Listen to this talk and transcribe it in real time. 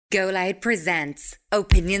Go Loud presents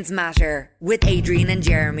Opinions Matter with Adrian and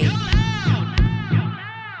Jeremy.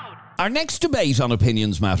 Our next debate on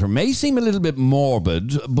Opinions Matter may seem a little bit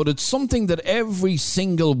morbid, but it's something that every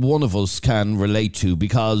single one of us can relate to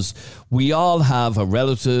because we all have a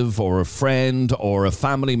relative or a friend or a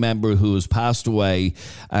family member who has passed away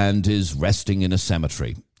and is resting in a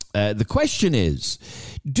cemetery. The question is,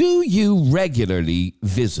 do you regularly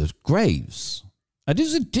visit graves? And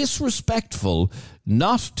is it disrespectful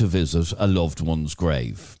not to visit a loved one's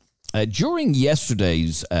grave? During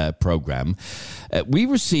yesterday's programme, we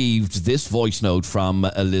received this voice note from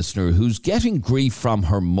a listener who's getting grief from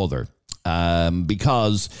her mother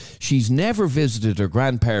because she's never visited her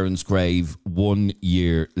grandparents' grave 1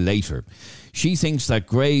 year later. She thinks that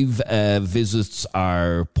grave visits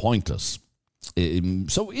are pointless.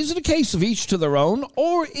 So is it a case of each to their own,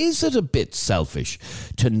 or is it a bit selfish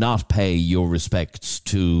to not pay your respects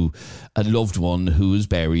to a loved one who is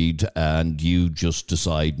buried and you just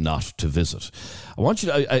decide not to visit?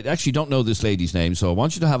 I actually don't know this lady's name, so I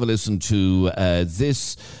want you to have a listen to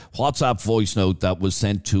this WhatsApp voice note that was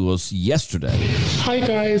sent to us yesterday. Hi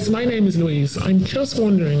guys, my name is Louise. I'm just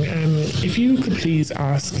wondering if you could please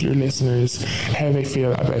ask your listeners how they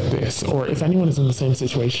feel about this, or if anyone is in the same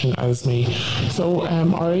situation as me. So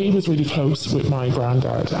I was really close with my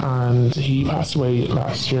granddad, and he passed away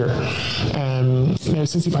last year. Now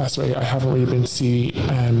since he passed away, I haven't really been to see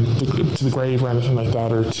to the grave or anything like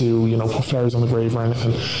that, or to put flowers on the grave or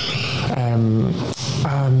anything.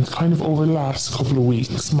 And kind of over the last couple of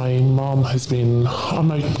weeks, my mom has been on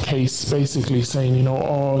my case, basically saying,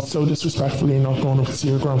 oh, it's so disrespectful, you're not going up to see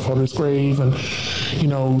your grandfather's grave, and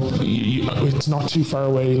it's not too far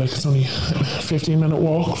away, like it's only a 15-minute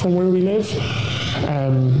walk from where we live.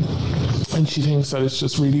 And she thinks that it's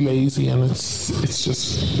just really lazy and it's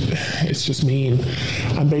just mean.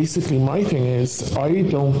 And basically my thing is, I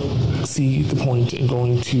don't see the point in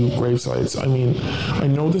going to gravesides. I mean, I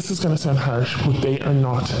know this is going to sound harsh, but they are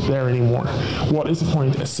not there anymore. What is the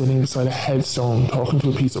point of sitting beside a headstone talking to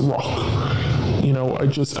a piece of rock?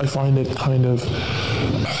 I find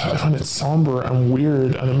it somber and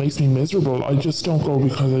weird, and it makes me miserable. I just don't go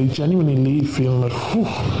because I genuinely leave feeling like, whew,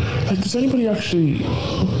 does anybody actually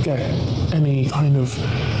get any kind of,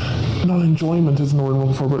 not enjoyment isn't the word I'm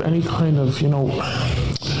looking for, but any kind of,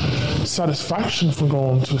 satisfaction from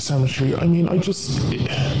going to a cemetery? I mean, I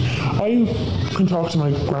can talk to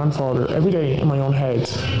my grandfather every day in my own head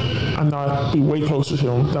and not be way closer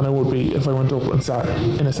to him than I would be if I went up and sat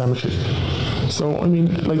in a cemetery. So, I mean,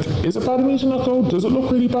 is it bad of me to not go? Does it look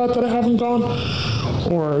really bad that I haven't gone?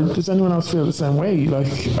 Or does anyone else feel the same way?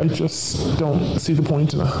 I just don't see the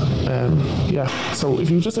point in it. So if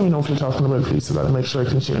you just let me know if you're talking about a piece of that, I'll make sure I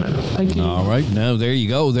can tune in. Thank you. All right, now there you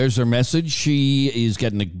go. There's her message. She is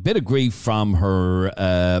getting a bit of grief from her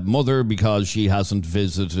mother because she hasn't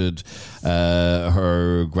visited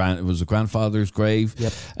her grandfather's grave.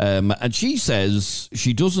 Yep. And she says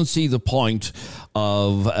she doesn't see the point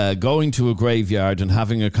of going to a graveyard and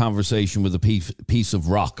having a conversation with a piece of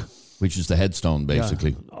rock, which is the headstone,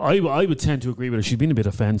 basically. Yeah. I would tend to agree with her. She's been a bit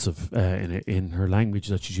offensive in her language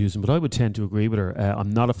that she's using, but I would tend to agree with her. I'm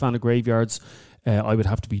not a fan of graveyards. I would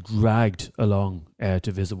have to be dragged along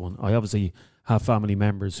to visit one. I obviously have family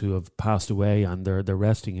members who have passed away and they're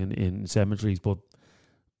resting in cemeteries, but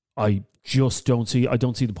I just don't see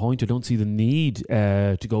the point. I don't see the need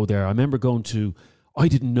to go there. I remember I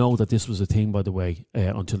didn't know that this was a thing, by the way,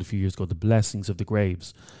 until a few years ago, the blessings of the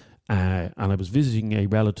graves. And I was visiting a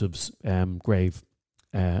relative's grave,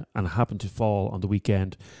 and it happened to fall on the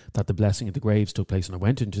weekend that the blessing of the graves took place. And I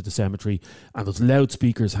went into the cemetery, and there's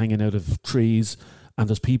loudspeakers hanging out of trees, and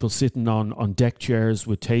there's people sitting on deck chairs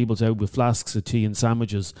with tables out with flasks of tea and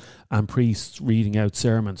sandwiches, and priests reading out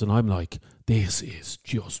sermons. And I'm like, this is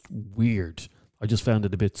just weird. I just found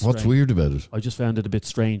it a bit strange. What's weird about it? I just found it a bit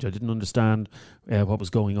strange. I didn't understand what was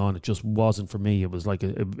going on. It just wasn't for me. It was like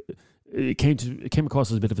it came across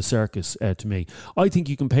as a bit of a circus to me. I think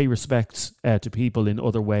you can pay respects to people in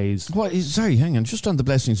other ways. Sorry, hang on. Just on the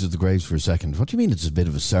blessings of the graves for a second. What do you mean it's a bit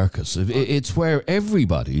of a circus? It's where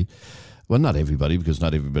everybody... Well, not everybody, because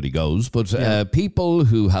not everybody goes, but people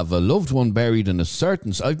who have a loved one buried in a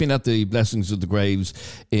certain... I've been at the Blessings of the Graves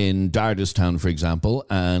in Dardistown, for example,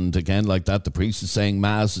 and again, like that, the priest is saying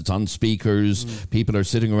mass, it's on speakers, people are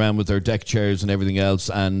sitting around with their deck chairs and everything else,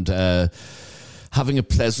 and having a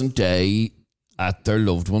pleasant day at their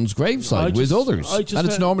loved one's graveside with others. And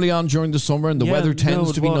it's normally on during the summer, and the weather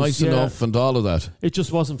tends to be nice enough and all of that. It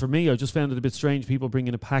just wasn't for me. I just found it a bit strange, people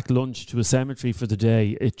bringing a packed lunch to a cemetery for the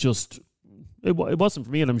day. It wasn't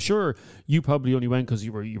for me, and I'm sure you probably only went because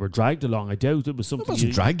you were dragged along. I doubt it was something. I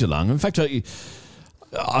wasn't dragged along. In fact,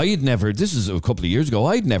 I had never, this is a couple of years ago,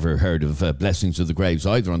 I'd never heard of Blessings of the Graves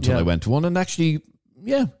either until I went to one. And actually,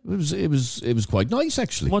 it was quite nice,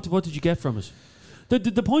 actually. What did you get from it?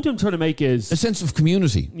 The point I'm trying to make is a sense of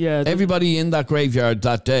community. Yeah, everybody in that graveyard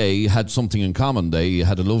that day had something in common. They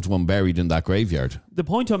had a loved one buried in that graveyard. The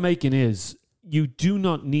point I'm making is you do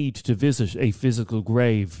not need to visit a physical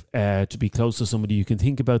grave to be close to somebody. You can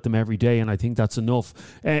think about them every day, and I think that's enough.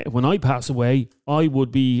 When I pass away, I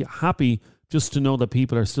would be happy just to know that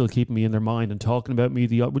people are still keeping me in their mind and talking about me.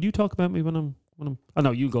 Would you talk about me when I'm? Oh no,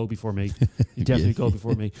 you go before me. You definitely go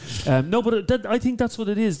before me. No, but I think that's what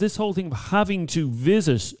it is. This whole thing of having to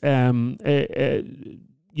visit, the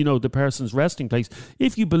person's resting place.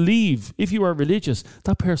 If you believe, if you are religious,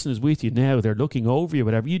 that person is with you now. They're looking over you,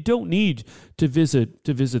 whatever. You don't need to visit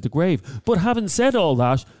the grave. But having said all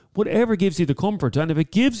that, whatever gives you the comfort, and if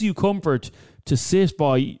it gives you comfort to sit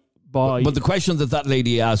by. But the question that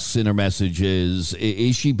lady asks in her message is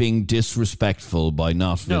she being disrespectful by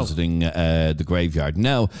not visiting the graveyard?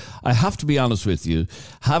 Now, I have to be honest with you,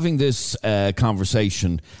 having this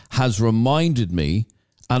conversation has reminded me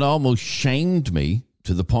and almost shamed me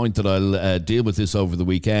to the point that I'll deal with this over the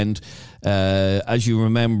weekend. As you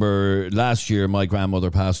remember, last year my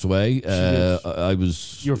grandmother passed away.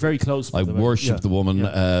 You were very close. I worshipped the woman.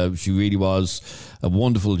 Yeah. She really was a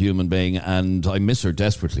wonderful human being, and I miss her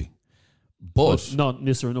desperately. But not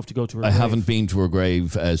miss her enough to go to her grave. I haven't been to her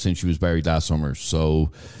grave since she was buried last summer.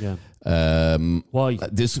 So, why? I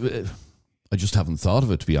just haven't thought of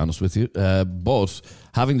it, to be honest with you. But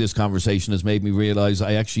having this conversation has made me realise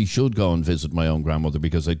I actually should go and visit my own grandmother,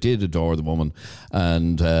 because I did adore the woman,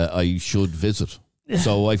 and I should visit.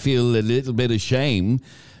 So I feel a little bit of shame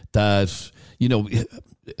that,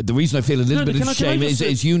 the reason I feel a little bit of shame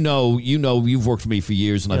is you've worked with me for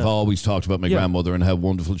years, and I've always talked about my grandmother and how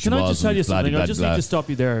wonderful she was. Can I just tell you something? I just need to stop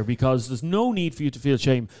you there, because there's no need for you to feel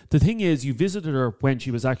shame. The thing is, you visited her when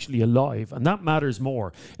she was actually alive, and that matters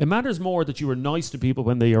more. It matters more that you were nice to people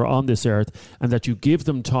when they are on this earth, and that you give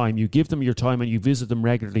them time, you give them your time, and you visit them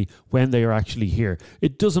regularly when they are actually here.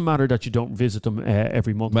 It doesn't matter that you don't visit them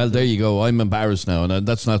every month. Well, there you go. I'm embarrassed now, and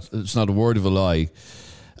it's not a word of a lie.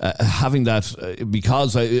 Having that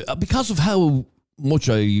because of how much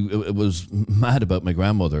I was mad about my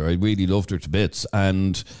grandmother. I really loved her to bits,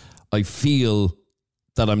 and I feel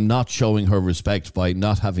that I'm not showing her respect by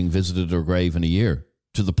not having visited her grave in a year.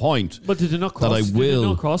 To the point, but did it not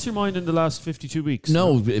cross your mind in the last 52 weeks?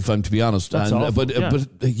 No, if I'm to be honest. That's awful.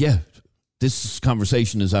 This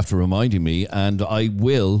conversation is after reminding me, and I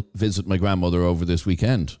will visit my grandmother over this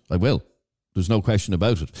weekend. I will. There's no question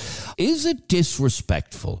about it. Is it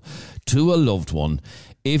disrespectful to a loved one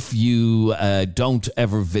if you don't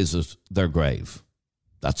ever visit their grave?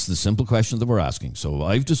 That's the simple question that we're asking. So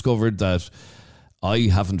I've discovered that I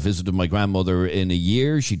haven't visited my grandmother in a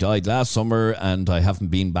year. She died last summer, and I haven't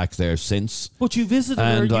been back there since. But you visited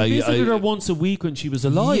her. You visited her once a week when she was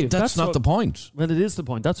alive. Yeah, that's not the point. Well, it is the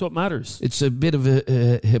point. That's what matters. It's a bit of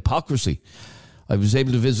a hypocrisy. I was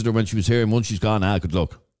able to visit her when she was here, and once she's gone, good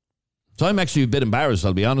luck. So I'm actually a bit embarrassed,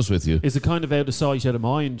 I'll be honest with you. Is it kind of out of sight, out of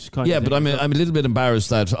mind? But I'm a little bit embarrassed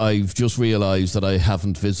that I've just realised that I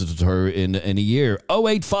haven't visited her in a year.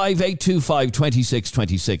 085 825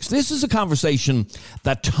 2626. This is a conversation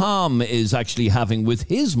that Tom is actually having with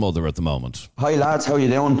his mother at the moment. Hi lads, how you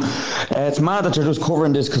doing? It's mad that you're just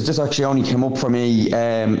covering this, because this actually only came up for me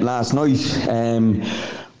last night.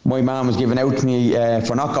 My mum was giving out to me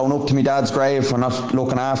for not going up to my dad's grave, for not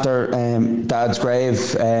looking after dad's grave.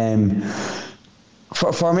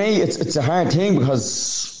 For me, it's a hard thing,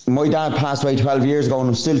 because my dad passed away 12 years ago, and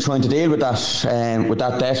I'm still trying to deal with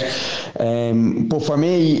that debt. But for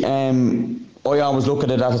me, I always look at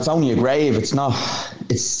it as it's only a grave. It's not.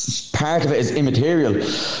 It's part of it is immaterial.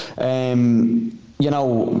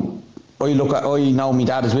 I know my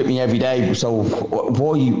dad is with me every day, so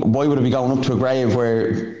why would I be going up to a grave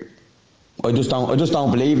where I just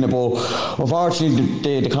don't believe in it? But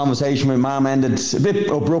unfortunately, the conversation with Mum ended a bit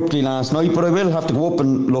abruptly last night. But I will have to go up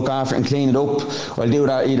and look after it and clean it up. I'll do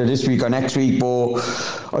that either this week or next week. But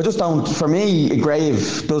I just don't. For me, a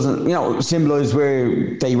grave doesn't, symbolise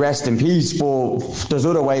where they rest in peace. But there's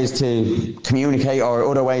other ways to communicate, or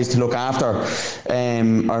other ways to look after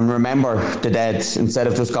and remember the dead, instead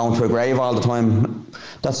of just going to a grave all the time.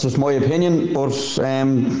 That's just my opinion. But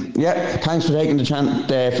thanks for taking the chance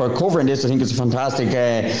for covering this. I think it's a fantastic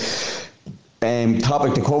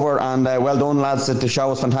topic to cover, and well done, lads. The show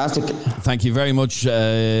was fantastic. Thank you very much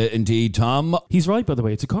indeed, Tom. He's right, by the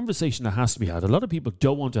way. It's a conversation that has to be had. A lot of people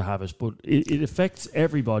don't want to have it, but it affects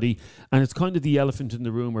everybody, and it's kind of the elephant in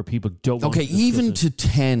the room where people don't want to discuss even it. to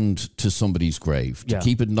tend to somebody's grave, to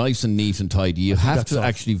keep it nice and neat and tidy, you have to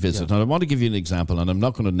actually visit. And I want to give you an example, and I'm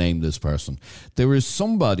not going to name this person. There is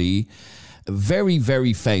somebody very,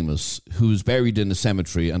 very famous who's buried in a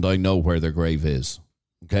cemetery, and I know where their grave is.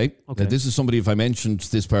 Okay. Now, this is somebody, if I mentioned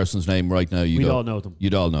this person's name right now, We'd all know them.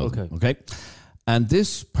 You'd all know them. Okay. And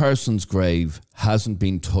this person's grave hasn't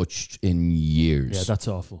been touched in years. Yeah, that's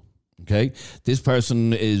awful. Okay. This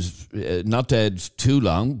person is not dead too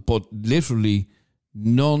long, but literally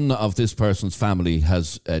none of this person's family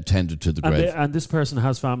has tended to the grave. And this person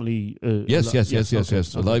has family. Yes.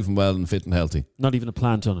 Alive and well and fit and healthy. Not even a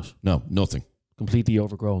plant on it. No, nothing. Completely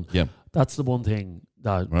overgrown. Yeah. That's the one thing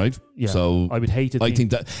that... Right? Yeah. So I would hate it. I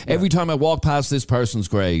think that every time I walk past this person's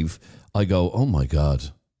grave, I go, oh my God.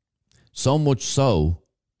 So much so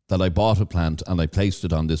that I bought a plant and I placed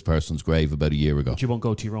it on this person's grave about a year ago. But you won't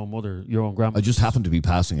go to your own mother, your own grandma. I just happened to be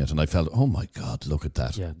passing it and I felt, oh my God, look at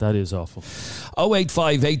that. Yeah, that is awful.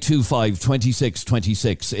 085 825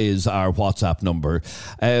 2626 is our WhatsApp number.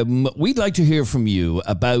 We'd like to hear from you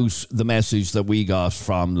about the message that we got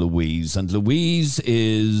from Louise. And Louise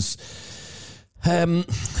is...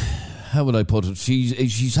 how would I put it?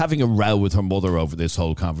 She's having a row with her mother over this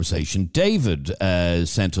whole conversation. David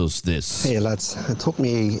sent us this. Hey lads, it took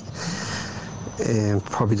me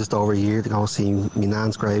probably just over a year to go see my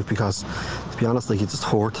nan's grave because, to be honest, like, it just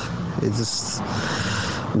hurt.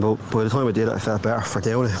 But by the time I did it, I felt better for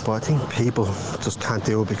doing it. But I think people just can't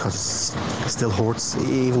do it because it still hurts.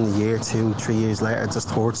 Even a year, 2, 3 years later, it just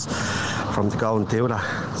hurts from to go and do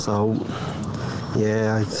that. So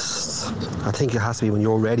yeah, I think it has to be when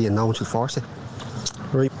you're ready and no one should force it.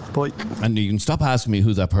 Right, bye. And you can stop asking me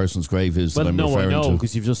who that person's grave is that I'm referring to. I know,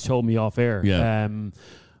 because you've just told me off air. Yeah.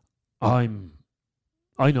 I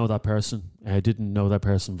know that person. I didn't know that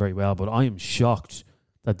person very well, but I am shocked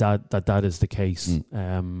that is the case.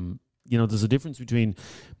 There's a difference between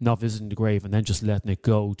not visiting the grave and then just letting it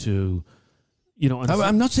go to...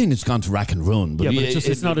 I'm not saying it's gone to rack and ruin, but,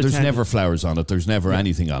 it's not there's never flowers on it. There's never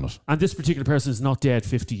anything on it. And this particular person is not dead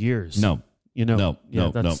 50 years. No. No.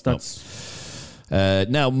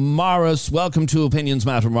 Now, Morris, welcome to Opinions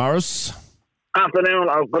Matter, Morris. Afternoon.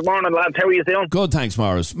 Good morning, lads. How are you doing? Good, thanks,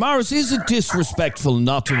 Morris. Morris, is it disrespectful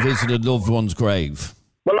not to visit a loved one's grave?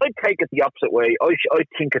 Well, I take it the opposite way. I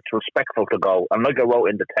think it's respectful to go. And like I wrote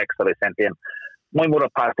in the text that I sent in, my mother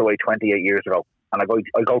passed away 28 years ago. And I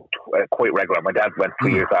go quite regular. My dad went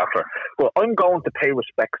 3 years after. But I'm going to pay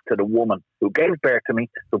respects to the woman who gave birth to me,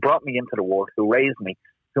 who brought me into the world, who raised me,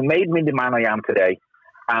 who made me the man I am today.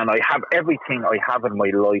 And I have everything I have in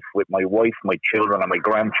my life with my wife, my children, and my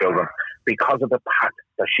grandchildren because of the path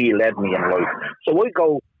that she led me in life. So I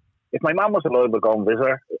go, if my mum was alive, I'd go and visit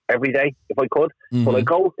her every day if I could. Mm-hmm. But I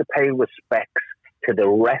go to pay respects to the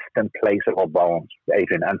resting place of her bones,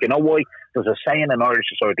 Adrian. And you know why? There's a saying in Irish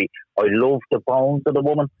society, I love the bones of the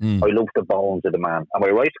woman, I love the bones of the man. Am I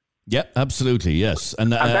right? Yeah, absolutely, yes.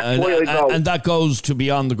 And that's why I go. And that goes to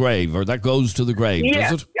beyond the grave, or that goes to the grave,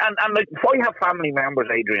 does it? And like, if I have family members,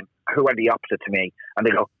 Adrian, who are the opposite to me, and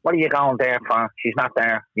they go, what are you going there for? She's not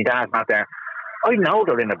there, your dad's not there. I know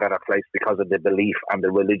they're in a better place because of the belief and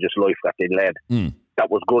the religious life that they led. That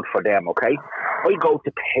was good for them, okay? I go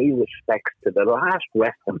to pay respects to the last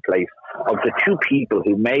resting place of the two people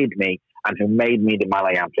who made me and who made me the man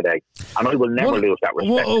I am today. And I will never lose that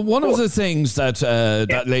respect. One of the things that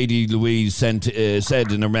that lady Louise said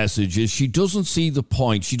in her message is she doesn't see the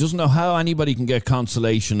point. She doesn't know how anybody can get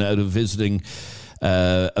consolation out of visiting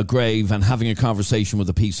a grave and having a conversation with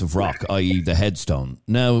a piece of rock, i.e. the headstone.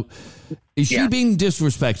 Now, is she being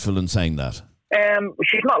disrespectful in saying that?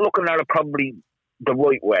 She's not looking at it probably the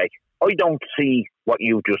right way. I don't see what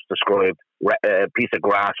you just described, a piece of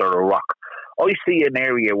grass or a rock. I see an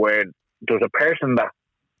area where there's a person that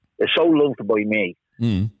is so loved by me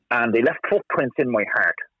and they left footprints in my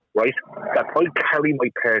heart, right? That I carry my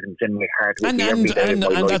parents in my heart with me every day of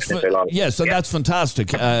my life since I lost. Yes, and that's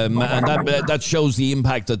fantastic. And that shows the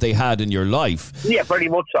impact that they had in your life. Yeah, very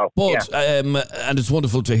much so. But and it's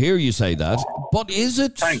wonderful to hear you say that. But is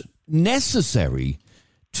it necessary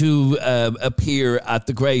to appear at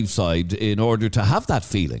the graveside in order to have that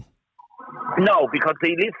feeling? No, because they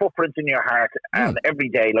leave footprints in your heart and every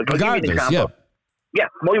day. Like, I'll give you an example. Yeah,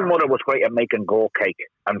 my mother was great at making goat cake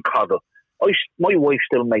and coddle. My wife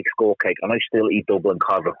still makes goat cake and I still eat Dublin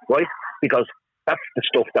coddle, right? Because that's the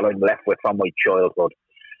stuff that I'm left with from my childhood.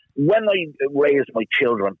 When I raised my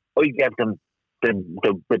children, I gave them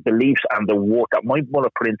the beliefs and the work that my mother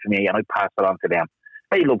put into me, and I pass it on to them.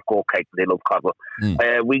 They love cupcakes, they love coddle.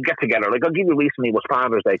 We get together. Like, I'll give you recently was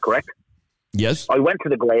Father's Day, correct? Yes. I went to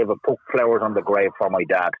the grave and put flowers on the grave for my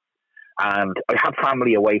dad. And I had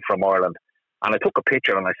family away from Ireland. And I took a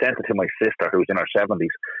picture and I sent it to my sister, who's in her 70s.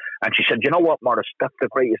 And she said, you know what, Morris, that's the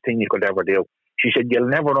greatest thing you could ever do. She said, you'll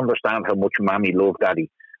never understand how much Mammy loved Daddy.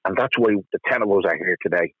 And that's why the 10 of us are here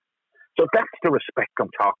today. So that's the respect I'm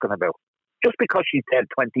talking about. Just because she's dead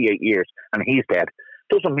 28 years and he's dead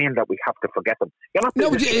doesn't mean that we have to forget them. You're not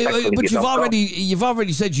but you've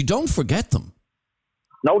already said you don't forget them.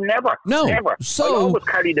 No, never. No, never. So I'll always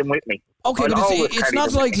carry them with me. Okay, but it's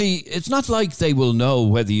not likely. It's not like they will know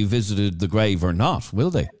whether you visited the grave or not,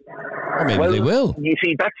 will they? Or maybe they will. You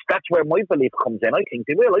see, that's where my belief comes in. I think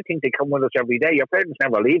they will. I think they come with us every day. Your parents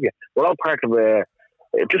never leave you. We're all part of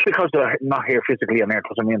just because they're not here physically on earth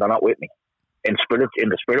doesn't mean they're not with me. In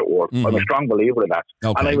the spirit world. Mm-hmm. I'm a strong believer of that.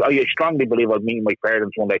 Okay. And I strongly believe I'll meet my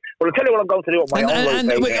parents one day. But I'll tell you what I'm going to do with my own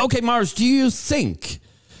life. Okay, Morris, do you think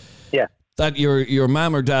that your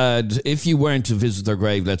mum or dad, if you weren't to visit their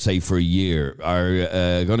grave, let's say for a year,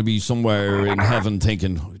 are going to be somewhere in heaven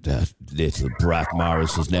thinking, oh, that little brat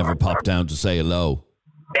Morris has never popped down to say hello?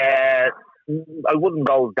 I wouldn't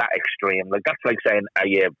go that extreme. Like, that's like saying, are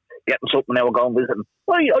you getting something now and going visiting?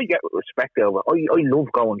 Well, I get respect over it. I love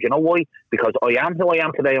going. Do you know why? Because I am who I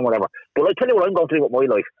am today and whatever. But I tell you what I'm going to do with my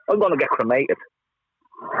life. I'm going to get cremated.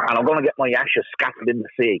 And I'm going to get my ashes scattered in the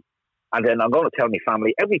sea. And then I'm going to tell my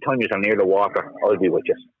family, every time you're near the water, I'll be with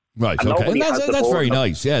you. Right, and okay. And that's very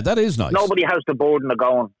nice. Yeah, that is nice. Nobody has the burden of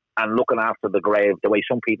going and looking after the grave the way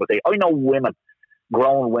some people say. I know women,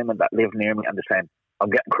 grown women that live near me and they're saying, I'm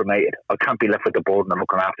getting cremated. I can't be left with the burden of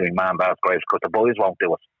looking after my man and dad's graves because the boys won't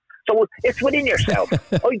do it. So it's within yourself.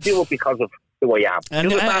 I do it because of who I am.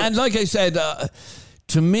 And like I said,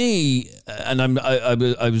 to me, and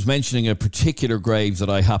I was mentioning a particular grave that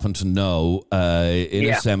I happen to know in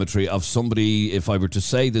a cemetery of somebody, if I were to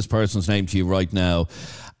say this person's name to you right now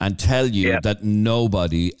and tell you that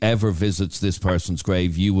nobody ever visits this person's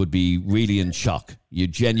grave, you would be really in shock. You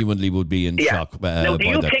genuinely would be in shock. Now, do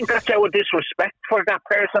you think that's our disrespect for that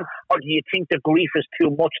person, or do you think the grief is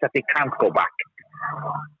too much that they can't go back?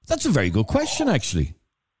 That's a very good question, actually.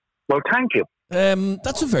 Well, thank you.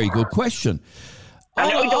 That's a very good question.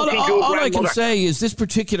 All I can say is this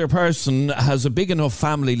particular person has a big enough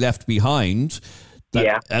family left behind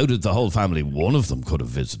that out of the whole family, one of them could have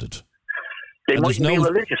visited. They might be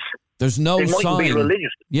religious. There's no sign. Be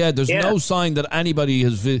religious. Yeah, there's no sign that anybody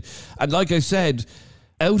has. And like I said,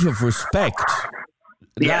 out of respect,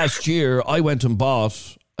 last year I went and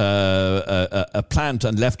bought a plant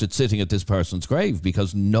and left it sitting at this person's grave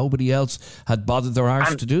because nobody else had bothered their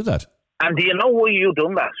arse to do that. And do you know why you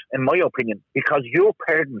done that, in my opinion? Because your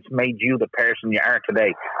parents made you the person you are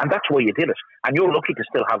today. And that's why you did it. And you're lucky to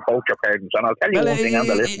still have both your parents. And I'll tell you one thing on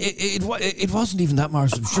the list. It wasn't even that,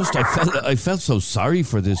 Morris. It was just I felt so sorry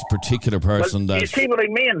for this particular person. You see what I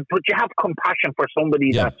mean? But you have compassion for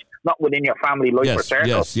somebody that's not within your family life or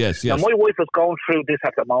circle. Yes. Now, my wife is going through this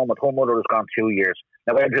at the moment. Her mother has gone 2 years.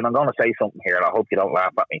 Now, Adrian, I'm going to say something here, and I hope you don't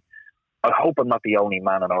laugh at me. I hope I'm not the only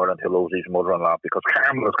man in Ireland who loves his mother-in-law, because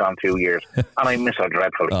Carmel has gone 2 years and I miss her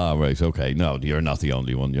dreadfully. Right, okay. No, you're not the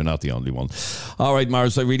only one. All right,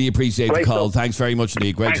 Morris, I really appreciate the call. Thanks very much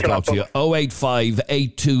indeed. Great to talk to you. 085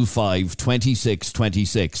 825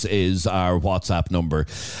 2626 is our WhatsApp number.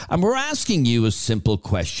 And we're asking you a simple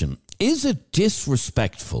question. Is it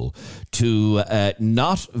disrespectful to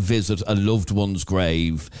not visit a loved one's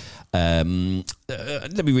grave? Let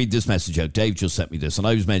me read this message out. Dave just sent me this, and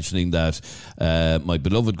I was mentioning that my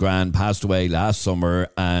beloved gran passed away last summer,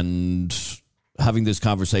 and having this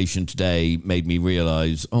conversation today made me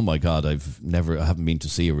realise, oh my God, I haven't been to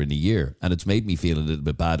see her in a year, and it's made me feel a little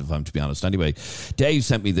bit bad, if I'm to be honest. Anyway, Dave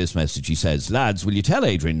sent me this message. He says, lads, will you tell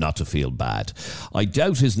Adrian not to feel bad? I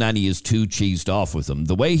doubt his nanny is too cheesed off with him.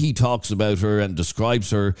 The way he talks about her and describes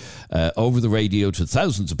her over the radio to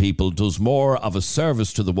thousands of people does more of a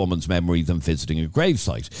service to the woman's memory than visiting a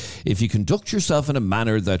gravesite. If you conduct yourself in a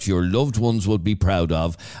manner that your loved ones would be proud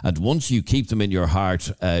of, and once you keep them in your heart,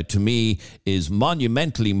 to me is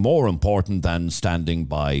monumentally more important than standing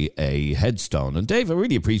by a headstone. And Dave, I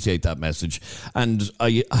really appreciate that message, and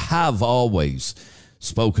I have always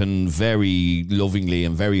spoken very lovingly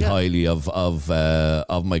and very highly of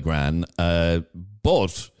my gran,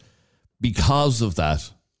 but because of that,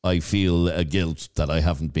 I feel a guilt that I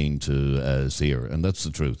haven't been to see her, and that's the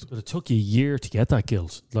truth. But it took you a year to get that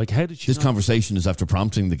guilt. Like, how did she? This conversation is after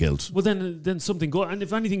prompting the guilt. Well, then something good. And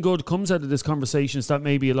if anything good comes out of this conversation, is that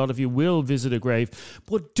maybe a lot of you will visit a grave,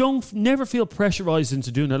 but never feel pressurised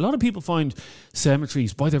into doing it. A lot of people find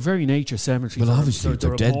cemeteries, by their very nature, cemeteries. Well, obviously,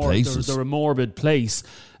 they're dead places. They're a morbid place,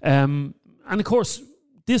 and of course,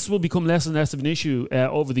 this will become less and less of an issue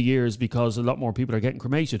over the years because a lot more people are getting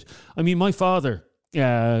cremated. I mean, my father,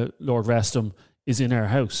 Lord rest him, is in our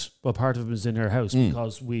house. Well, part of him is in our house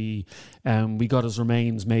because we got his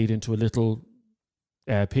remains made into a little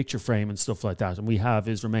picture frame and stuff like that, and we have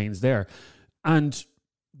his remains there. And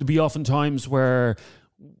there'll be often times where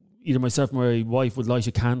either myself or my wife would light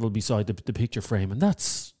a candle beside the picture frame, and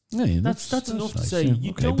that's enough nice, to say. Yeah.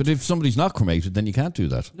 You Okay, don't, but if somebody's not cremated, then you can't do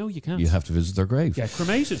that. No, you can't. You have to visit their grave. Yeah,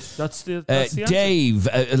 cremated. That's the answer. Dave,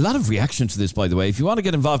 a lot of reaction to this, by the way. If you want to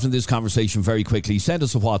get involved in this conversation very quickly, send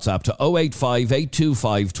us a WhatsApp to 085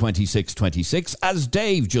 825 2626, as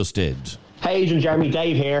Dave just did. Hey Adrian, Jeremy,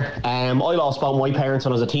 Dave here. I lost both my parents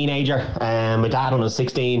when I was a teenager. My dad when I was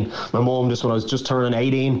 16, my mum just when I was just turning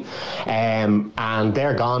 18. And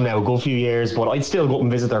they're gone now a good few years, but I'd still go up and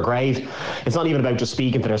visit their grave. It's not even about just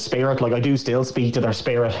speaking to their spirit. Like, I do still speak to their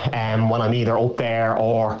spirit when I'm either up there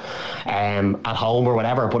or at home or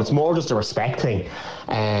whatever, but it's more just a respect thing.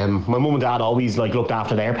 My mum and dad always looked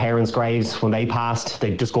after their parents' graves when they passed.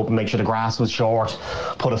 They'd just go up and make sure the grass was short,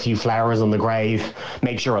 put a few flowers on the grave,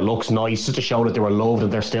 make sure it looks nice, just to show that they were loved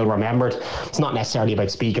and they're still remembered. It's not necessarily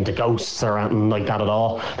about speaking to ghosts or anything like that at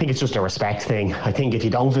all. I think it's just a respect thing. I think if you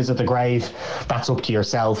don't visit the grave, that's up to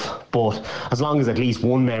yourself. But as long as at least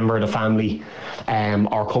one member of the family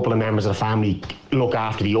or a couple of members of the family look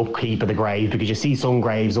after the upkeep of the grave, because you see some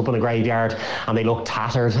graves up in a graveyard and they look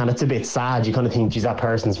tattered and it's a bit sad. You kind of think, geez, that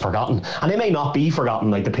person's forgotten. And they may not be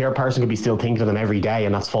forgotten. Like, the person could be still thinking of them every day,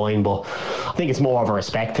 and that's fine. But I think it's more of a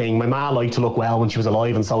respect thing. My ma liked to look well when she was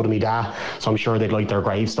alive, and so did my dad. So I'm sure they'd like their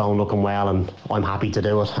gravestone looking well, and I'm happy to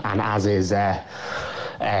do it. And as is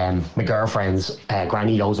my girlfriend's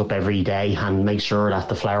granny goes up every day and makes sure that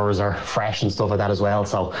the flowers are fresh and stuff like that as well.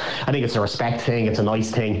 So I think it's a respect thing. It's a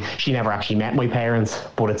nice thing. She never actually met my parents,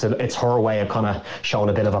 but it's her way of kind of showing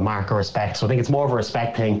a bit of a mark of respect. So I think it's more of a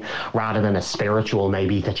respect thing rather than a spiritual,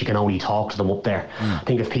 maybe, that you can only talk to them up there. I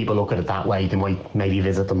think if people look at it that way, they might maybe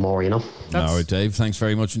visit them more, you know. All right, Dave, thanks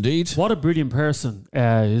very much indeed. What a brilliant person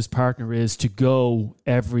his partner is, to go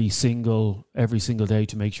every single day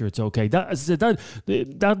to make sure it's okay.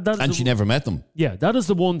 And she never met them. Yeah, that is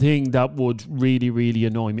the one thing that would really, really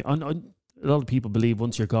annoy me. And a lot of people believe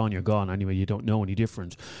once you're gone, you're gone. Anyway, you don't know any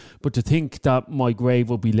different. But to think that my grave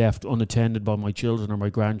will be left unattended by my children or my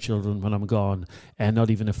grandchildren when I'm gone, and not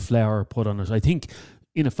even a flower put on it. I think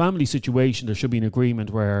in a family situation, there should be an agreement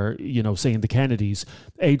where, saying the Kennedys,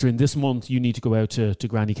 Adrian, this month you need to go out to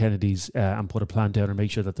Granny Kennedy's and put a plant down and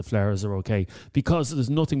make sure that the flowers are okay. Because there's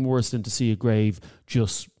nothing worse than to see a grave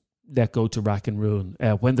just let go to rack and ruin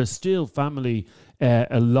when there's still family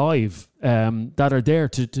alive that are there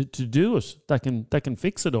to do it, that can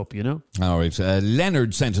fix it up, All right,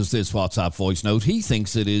 Leonard sent us this WhatsApp voice note. He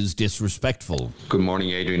thinks it is disrespectful. Good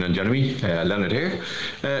morning, Adrian and Jeremy. Leonard here.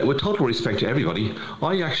 With total respect to everybody,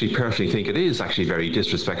 I actually personally think it is actually very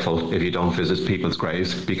disrespectful if you don't visit people's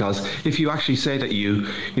graves, because if you actually say that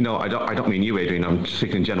I don't mean you, Adrian, I'm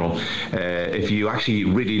speaking in general, if you actually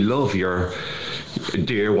really love your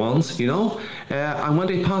dear ones, and when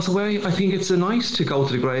they pass away, I think it's nice to go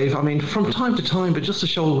to the grave. I mean, from time to time, but just to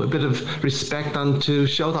show a bit of respect and to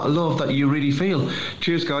show that love that you really feel.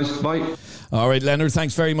 Cheers, guys. Bye. All right, Leonard,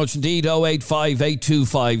 thanks very much indeed. 085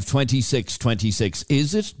 825 2626.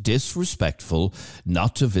 Is it disrespectful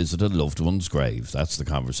not to visit a loved one's grave? That's the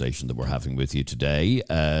conversation that we're having with you today.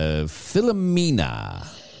 Philomena.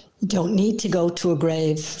 You don't need to go to a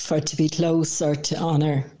grave for it to be close or to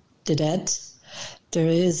honour the dead. There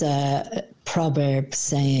is a proverb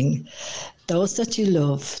saying, those that you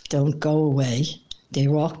love don't go away. They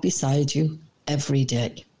walk beside you every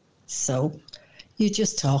day. So you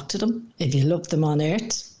just talk to them. If you love them on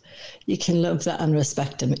earth, you can love that and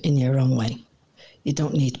respect them in your own way. You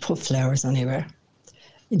don't need to put flowers anywhere.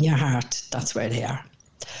 In your heart, that's where they are.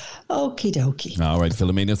 Okie dokie. All right,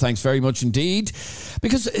 Philomena, thanks very much indeed.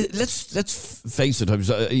 Because let's face it, I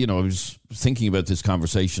was thinking about this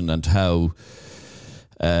conversation and how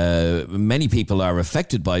many people are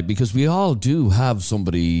affected by it, because we all do have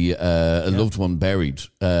somebody, a loved one buried.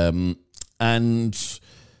 And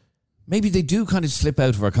maybe they do kind of slip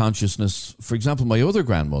out of our consciousness. For example, my other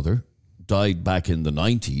grandmother died back in the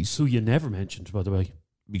 90s. Who you never mentioned, by the way.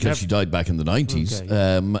 Because she died back in the 90s.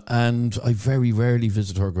 Okay. And I very rarely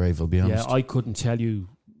visit her grave, I'll be honest. Yeah, I couldn't tell you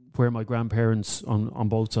where my grandparents on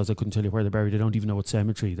both sides, I couldn't tell you where they're buried. I don't even know what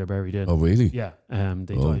cemetery they're buried in. Oh, really? Yeah.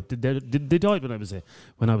 They died. They died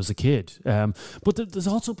when I was a kid. But there's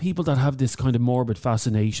also people that have this kind of morbid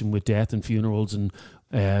fascination with death and funerals and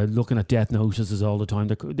looking at death notices all the time.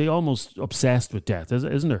 They're almost obsessed with death,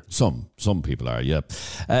 isn't there? Some people are, yeah.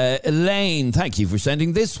 Elaine, thank you for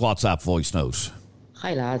sending this WhatsApp voice note.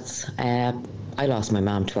 Hi lads, I lost my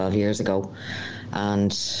mum 12 years ago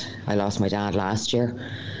and I lost my dad last year.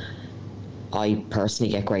 I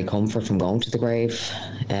personally get great comfort from going to the grave,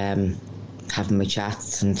 having my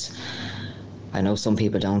chats, and I know some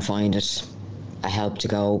people don't find it a help to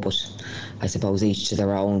go, but I suppose each to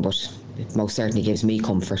their own, but it most certainly gives me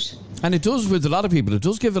comfort. And it does with a lot of people. It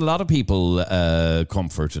does give a lot of people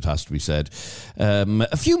comfort, it has to be said.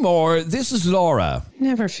 A few more. This is Laura.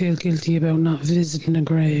 Never feel guilty about not visiting a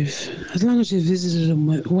grave. As long as you visited them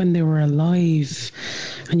when they were alive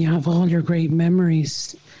and you have all your great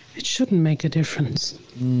memories, it shouldn't make a difference.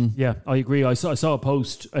 Yeah, I agree. I saw a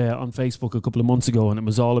post on Facebook a couple of months ago, and it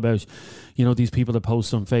was all about, these people that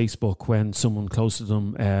post on Facebook when someone close to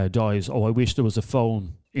them dies. Oh, I wish there was a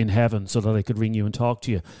phone in heaven so that I could ring you and talk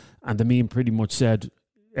to you. And the meme pretty much said,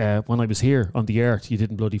 when I was here on the earth, you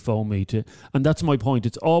didn't bloody phone me. And that's my point.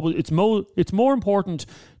 It's more important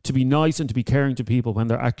to be nice and to be caring to people when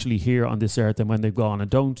they're actually here on this earth than when they've gone.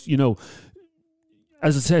 And don't,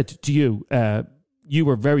 as I said to you, you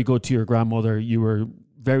were very good to your grandmother. You were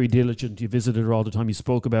very diligent. You visited her all the time. You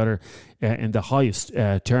spoke about her in the highest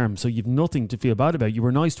terms. So you've nothing to feel bad about. You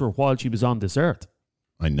were nice to her while she was on this earth.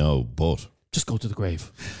 I know, but just go to the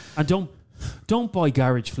grave. And don't buy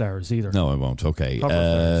garage flowers either. No, I won't. Okay.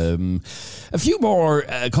 A few more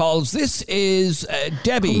calls. This is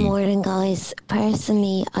Debbie. Good morning, guys.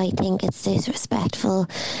 Personally, I think it's disrespectful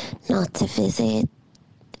not to visit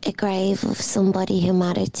a grave of somebody who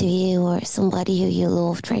mattered to you or somebody who you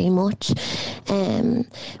loved very much,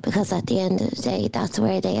 because at the end of the day, that's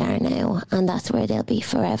where they are now and that's where they'll be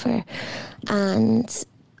forever. And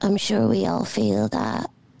I'm sure we all feel that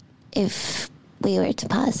if we were to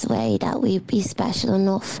pass away, that we'd be special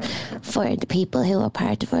enough for the people who are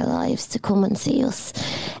part of our lives to come and see us.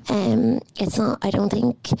 I don't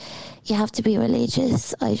think you have to be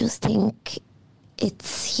religious. I just think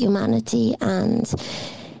it's humanity, and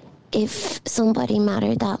if somebody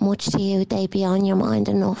mattered that much to you, they'd be on your mind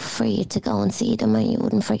enough for you to go and see them and you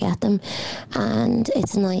wouldn't forget them. And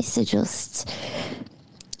it's nice to just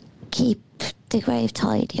keep the grave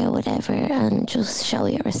tidy or whatever and just show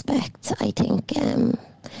your respect, I think,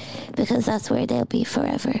 because that's where they'll be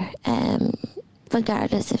forever,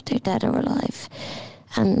 regardless if they're dead or alive.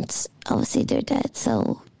 And obviously they're dead,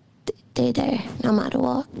 so they're there no matter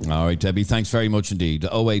what. All right, Debbie, thanks very much indeed.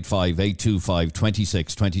 085 825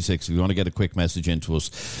 26 26 if you want to get a quick message into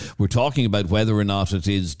us. We're talking about whether or not it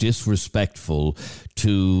is disrespectful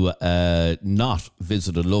to not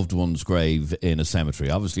visit a loved one's grave in a cemetery.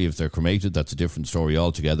 Obviously, if they're cremated, that's a different story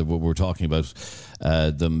altogether, but we're talking about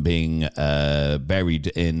them being buried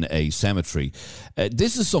in a cemetery.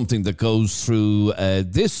 This is something that goes through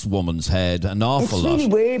this woman's head an awful lot. It's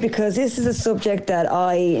really weird because this is a subject that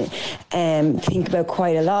I think about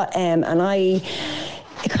quite a lot, and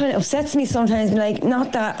it kind of upsets me sometimes. Like,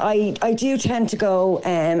 not that I do tend to go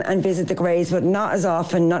and visit the graves, but not as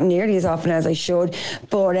often, not nearly as often as I should.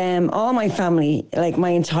 But all my family, like my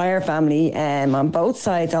entire family, on both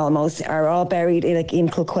sides almost, are all buried in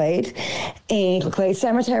Kilquaid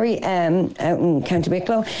Cemetery out in County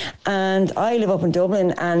Wicklow. And I live up in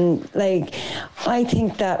Dublin, and I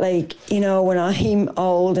think that when I'm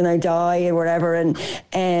old and I die or whatever,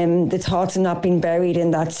 and the thoughts of not being buried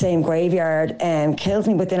in that same graveyard kills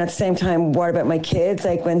me. But then at the same time, what about my kids?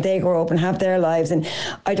 When they grow up and have their lives, and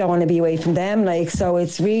I don't want to be away from them. So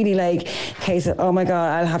it's really a case of, oh my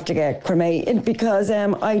God, I'll have to get cremated because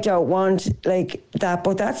I don't want that.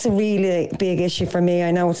 But that's a really big issue for me.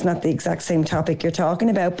 I know it's not the exact same topic you're talking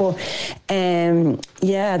about, but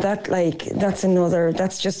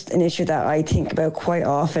that's just an issue that I think about quite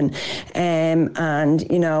often. And I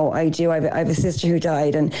have a sister who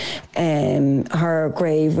died, and her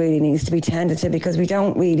grave really needs to be tended to because we don't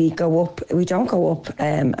go up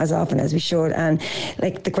as often as we should, and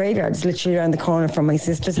the graveyard is literally around the corner from my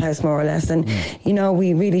sister's house, more or less, and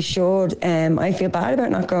we really should. I feel bad about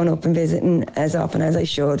not going up and visiting as often as I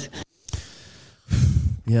should.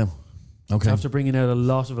 Yeah. Okay. After bringing out a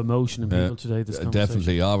lot of emotion in people today, this conversation.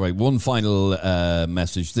 Definitely. All right. One final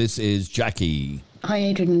message. This is Jackie. Hi,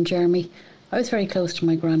 Adrian and Jeremy. I was very close to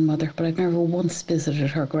my grandmother, but I've never once visited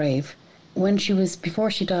her grave. Before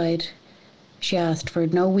she died, she asked for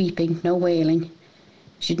no weeping, no wailing.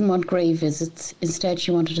 She didn't want grave visits. Instead,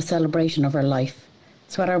 she wanted a celebration of her life.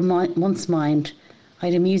 So at our month's mind, I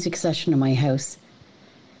had a music session in my house.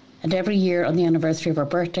 And every year on the anniversary of our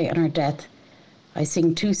birthday and our death, I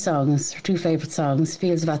sing 2 songs, or 2 favourite songs,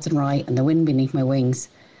 Fields of Athenry and The Wind Beneath My Wings,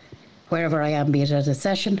 wherever I am, be it at a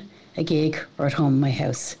session, a gig, or at home in my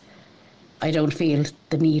house. I don't feel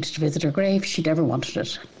the need to visit her grave. She never wanted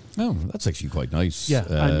it. Oh, that's actually quite nice. Yeah,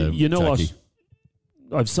 and you know Jackie. what?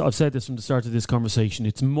 I've said this from the start of this conversation.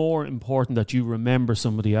 It's more important that you remember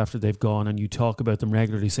somebody after they've gone and you talk about them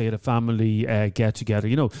regularly, say at a family get-together.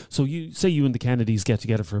 You know, so you say you and the Kennedys get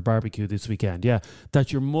together for a barbecue this weekend, yeah,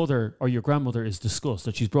 that your mother or your grandmother is discussed,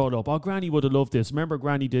 that she's brought up, oh, Granny would have loved this. Remember,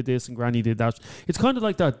 Granny did this and Granny did that. It's kind of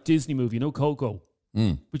like that Disney movie, you know, Coco,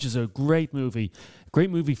 which is a great movie. Great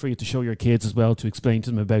movie for you to show your kids as well, to explain to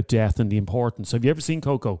them about death and the importance. Have you ever seen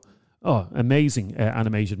Coco? Oh, amazing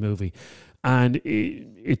animated movie. And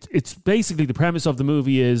it's basically the premise of the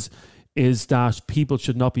movie is that people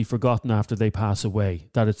should not be forgotten after they pass away,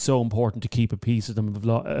 that it's so important to keep a piece of them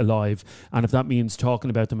alive. And if that means talking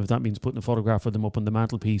about them, if that means putting a photograph of them up on the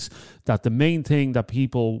mantelpiece, that the main thing that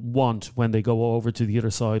people want when they go over to the other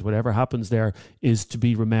side, whatever happens there, is to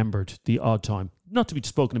be remembered the odd time. Not to be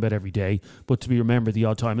spoken about every day, but to be remembered the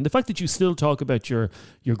odd time. And the fact that you still talk about your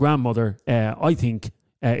grandmother, I think,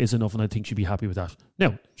 is enough, and I think she'd be happy with that.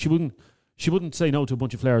 Now, she wouldn't say no to a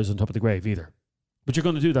bunch of flowers on top of the grave either. But you're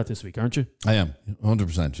going to do that this week, aren't you? I am,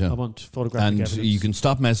 100%, yeah. I want photographic and evidence. You can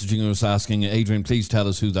stop messaging us asking, Adrian, please tell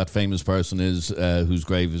us who that famous person is whose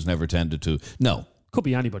grave is never tended to. No. Could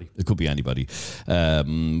be anybody. It could be anybody.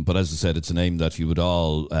 But as I said, it's a name that you would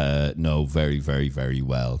all know very, very, very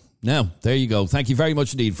well. Now, there you go. Thank you very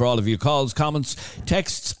much indeed for all of your calls, comments,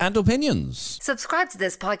 texts and opinions. Subscribe to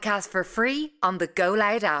this podcast for free on the Go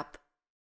Loud app.